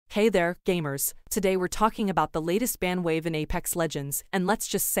Hey there, gamers. Today we're talking about the latest ban wave in Apex Legends, and let's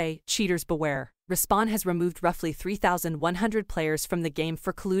just say, cheaters beware. Respawn has removed roughly 3,100 players from the game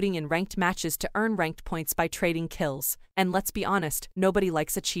for colluding in ranked matches to earn ranked points by trading kills. And let's be honest, nobody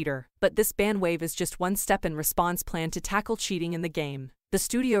likes a cheater. But this ban wave is just one step in Respawn's plan to tackle cheating in the game. The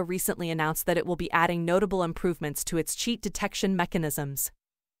studio recently announced that it will be adding notable improvements to its cheat detection mechanisms.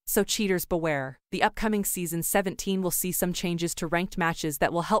 So cheaters beware. The upcoming Season 17 will see some changes to ranked matches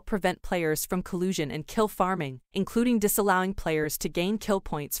that will help prevent players from collusion and kill farming, including disallowing players to gain kill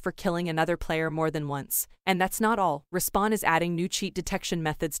points for killing another player more than once. And that's not all. Respawn is adding new cheat detection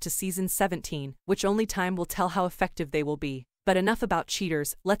methods to Season 17, which only time will tell how effective they will be. But enough about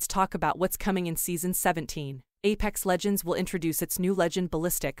cheaters, let's talk about what's coming in Season 17. Apex Legends will introduce its new legend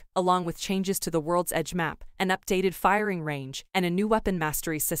Ballistic, along with changes to the World's Edge map, an updated firing range, and a new weapon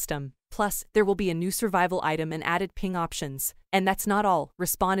mastery system. Plus, there will be a new survival item and added ping options. And that's not all.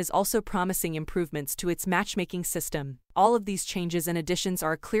 Respawn is also promising improvements to its matchmaking system. All of these changes and additions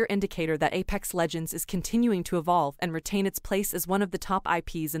are a clear indicator that Apex Legends is continuing to evolve and retain its place as one of the top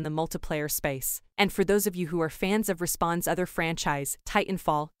IPs in the multiplayer space. And for those of you who are fans of Respawn's other franchise,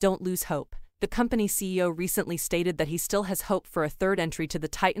 Titanfall, don't lose hope. The company CEO recently stated that he still has hope for a third entry to the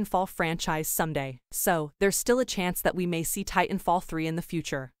Titanfall franchise someday. So, there's still a chance that we may see Titanfall 3 in the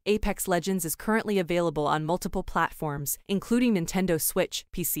future. Apex Legends is currently available on multiple platforms, including Nintendo Switch,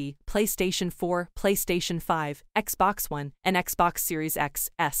 PC, PlayStation 4, PlayStation 5, Xbox One, and Xbox Series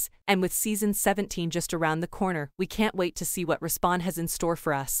X, S. And with Season 17 just around the corner, we can't wait to see what Respawn has in store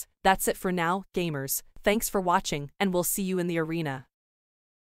for us. That's it for now, gamers. Thanks for watching, and we'll see you in the arena.